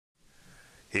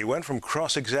He went from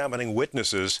cross-examining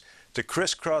witnesses to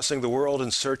crisscrossing the world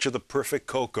in search of the perfect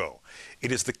cocoa. It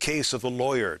is the case of the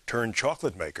lawyer turned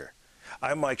chocolate maker.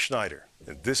 I'm Mike Schneider,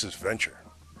 and this is Venture.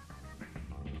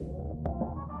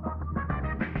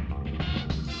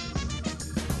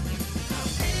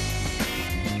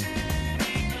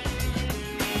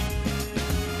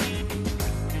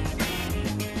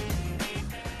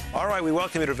 All right, we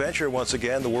welcome you to Venture once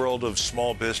again, the world of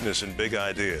small business and big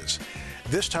ideas.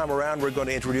 This time around, we're going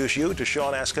to introduce you to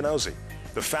Shawn Askinosie,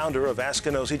 the founder of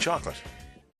Askinosie Chocolate.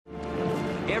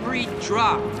 Every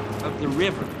drop of the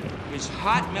river is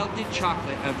hot melted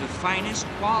chocolate of the finest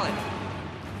quality.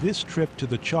 This trip to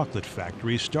the chocolate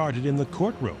factory started in the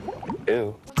courtroom.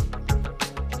 Ew.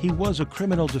 He was a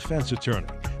criminal defense attorney,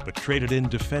 but traded in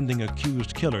defending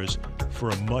accused killers for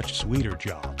a much sweeter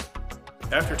job.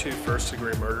 After 2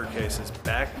 first-degree murder cases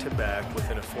back-to-back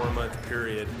within a 4-month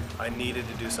period, I needed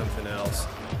to do something else.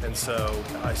 And so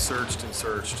I searched and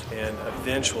searched, and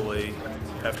eventually,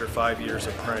 after 5 years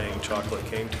of praying, chocolate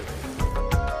came to me.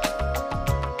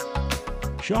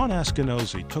 Shawn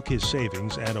Askinosie took his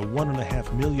savings and a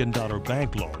 $1.5 million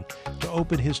bank loan to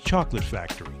open his chocolate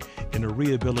factory in a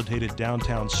rehabilitated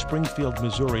downtown Springfield,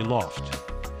 Missouri loft.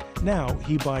 Now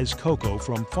he buys cocoa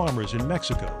from farmers in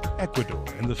Mexico, Ecuador,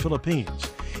 and the Philippines.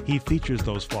 He features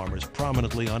those farmers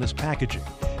prominently on his packaging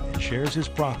and shares his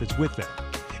profits with them.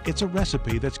 It's a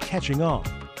recipe that's catching on.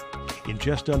 In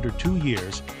just under 2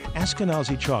 years,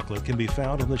 Askinosie chocolate can be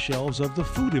found on the shelves of the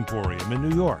Food Emporium in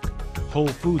New York, Whole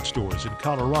Food stores in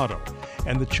Colorado,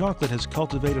 and the chocolate has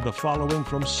cultivated a following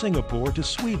from Singapore to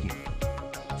Sweden.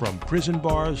 From prison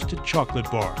bars to chocolate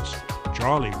bars,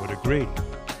 Charlie would agree.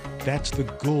 That's the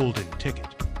golden ticket.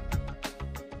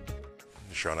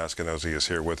 Shawn Askinosie is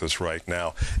here with us right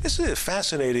now. This is a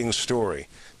fascinating story.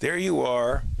 There you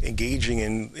are, engaging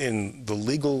in the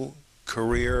legal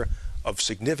career of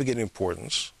significant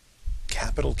importance,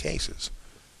 capital cases.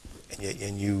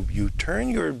 And you turn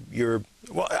your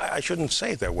well, I shouldn't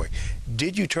say it that way.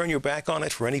 Did you turn your back on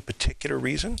it for any particular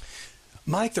reason?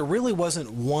 Mike, there really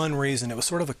wasn't one reason. It was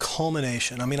sort of a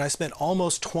culmination. I mean, I spent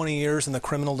almost 20 years in the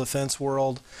criminal defense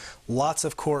world, lots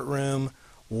of courtroom,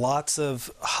 lots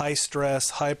of high stress,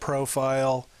 high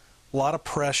profile, a lot of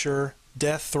pressure,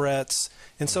 death threats,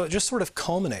 and so it just sort of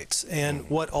culminates. And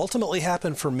what ultimately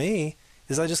happened for me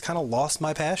is I just kind of lost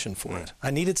my passion for it. I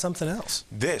needed something else.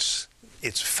 It's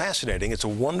fascinating. It's a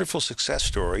wonderful success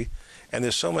story, and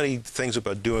there's so many things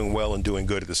about doing well and doing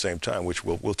good at the same time, which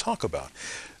we'll talk about.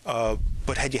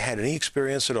 But had you had any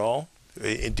experience at all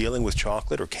in dealing with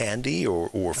chocolate or candy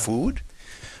or food?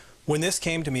 When this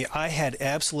came to me, I had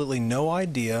absolutely no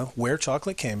idea where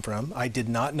chocolate came from. I did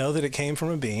not know that it came from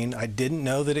a bean. I didn't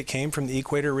know that it came from the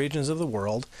equator regions of the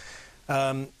world.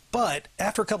 But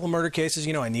after a couple of murder cases,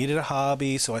 I needed a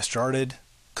hobby, so I started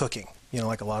cooking.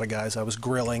 Like a lot of guys, I was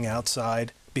grilling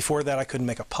outside. Before that, I couldn't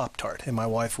make a Pop-Tart, and my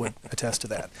wife would attest to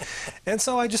that. And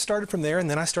so I just started from there, and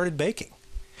then I started baking.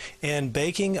 And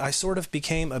baking, I sort of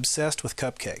became obsessed with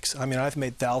cupcakes. I mean, I've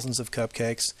made thousands of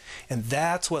cupcakes, and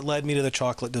that's what led me to the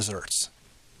chocolate desserts.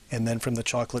 And then from the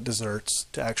chocolate desserts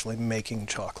to actually making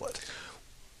chocolate.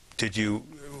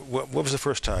 What was the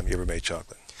first time you ever made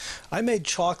chocolate? I made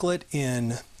chocolate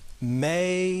in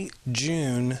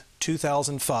June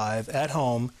 2005 at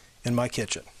home in my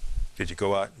kitchen. Did you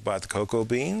go out and buy the cocoa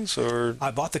beans, or?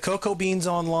 I bought the cocoa beans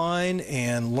online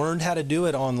and learned how to do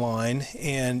it online,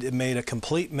 and it made a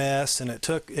complete mess, and it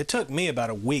took me about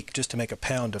a week just to make a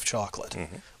pound of chocolate.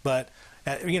 But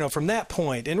from that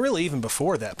point, and really even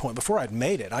before that point, before I'd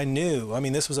made it, I knew,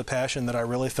 this was a passion that I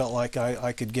really felt like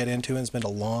I could get into and spend a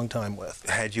long time with.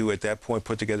 Had you at that point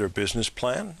put together a business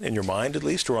plan, in your mind at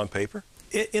least, or on paper?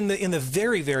 In the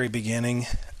very, very beginning,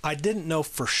 I didn't know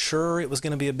for sure it was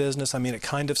going to be a business. It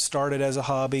kind of started as a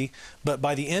hobby, but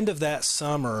by the end of that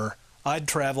summer, I'd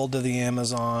traveled to the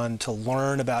Amazon to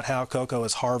learn about how cocoa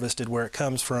is harvested, where it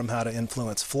comes from, how to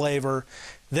influence flavor.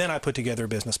 Then I put together a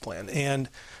business plan, and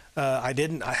I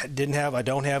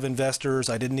don't have investors.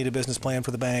 I didn't need a business plan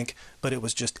for the bank, but it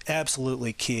was just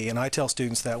absolutely key. And I tell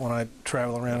students that when I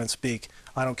travel around and speak,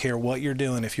 I don't care what you're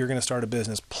doing. If you're going to start a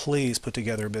business, please put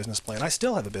together a business plan. I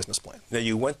still have a business plan. Now,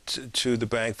 you went to the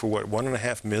bank for what,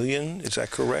 $1.5 million? Is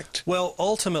that correct? Well,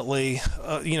 ultimately,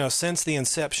 since the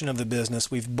inception of the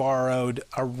business, we've borrowed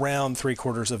around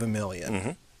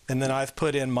 $750,000, and then I've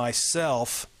put in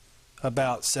myself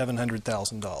about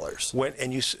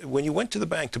 $700,000. When you went to the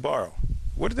bank to borrow,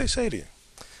 what did they say to you?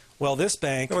 Well, this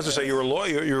bank... I was to say, you're a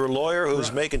lawyer. You're a lawyer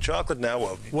who's making chocolate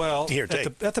now. Well, here,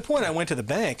 at the point I went to the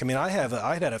bank, I had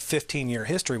a 15-year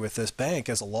history with this bank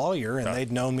as a lawyer, and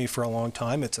they'd known me for a long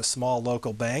time. It's a small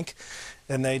local bank,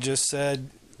 and they just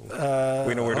said,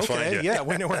 We know where to find you. Yeah,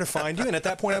 we know where to find you. And at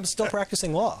that point, I was still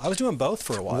practicing law. I was doing both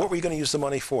for a while. What were you going to use the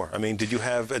money for? I mean, did you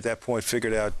have at that point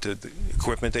figured out the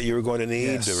equipment that you were going to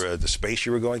need, Yes. the space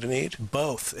you were going to need?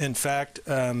 Both. In fact,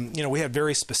 we had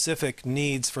very specific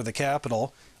needs for the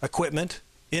Capitol: equipment,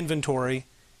 inventory,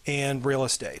 and real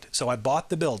estate. So I bought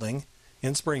the building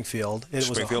in Springfield.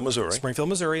 Springfield, Missouri. Springfield,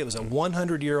 Missouri. It was a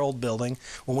 100-year-old building.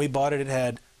 When we bought it, it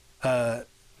had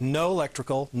no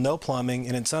electrical, no plumbing,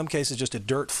 and in some cases just a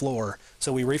dirt floor.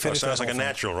 So we refinished. Sounds that like a whole thing.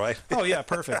 natural, right? Oh yeah,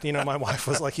 perfect. My wife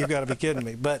was like, "You've got to be kidding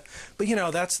me." But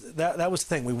that was the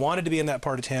thing. We wanted to be in that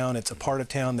part of town. It's a part of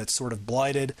town that's sort of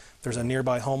blighted. There's a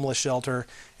nearby homeless shelter,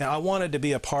 and I wanted to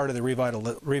be a part of the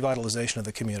revitalization of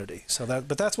the community.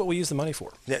 But that's what we used the money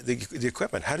for. Yeah, the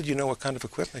equipment. How did you know what kind of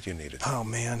equipment you needed? Oh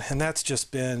man, and that's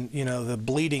just been the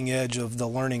bleeding edge of the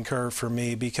learning curve for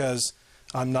me, because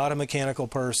I'm not a mechanical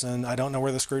person. I don't know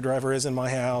where the screwdriver is in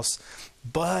my house,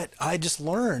 but I just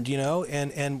learned,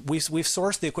 and we've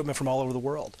sourced the equipment from all over the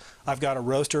world. I've got a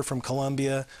roaster from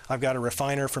Colombia. I've got a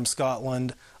refiner from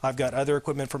Scotland. I've got other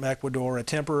equipment from Ecuador, a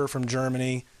temperer from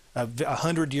Germany, a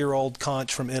 100-year-old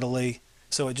conch from Italy.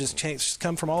 So it just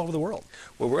come from all over the world.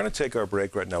 Well, we're going to take our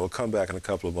break right now. We'll come back in a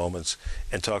couple of moments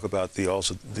and talk about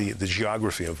the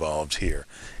geography involved here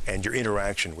and your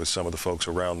interaction with some of the folks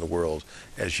around the world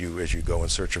as you go in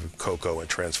search of cocoa and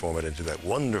transform it into that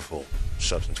wonderful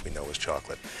substance we know as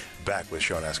chocolate. Back with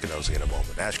Shawn Askinosie in a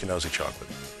moment. Askinosie Chocolate.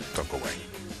 Don't go away.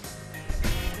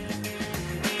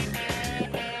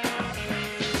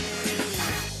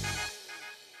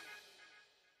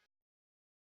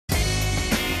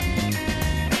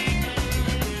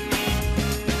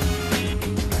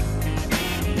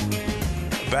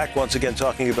 Back once again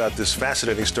talking about this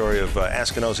fascinating story of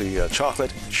Askinosie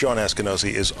chocolate. Shawn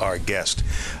Askinosie is our guest.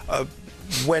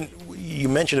 When you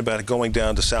mentioned about going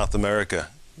down to South America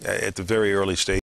at the very early stage,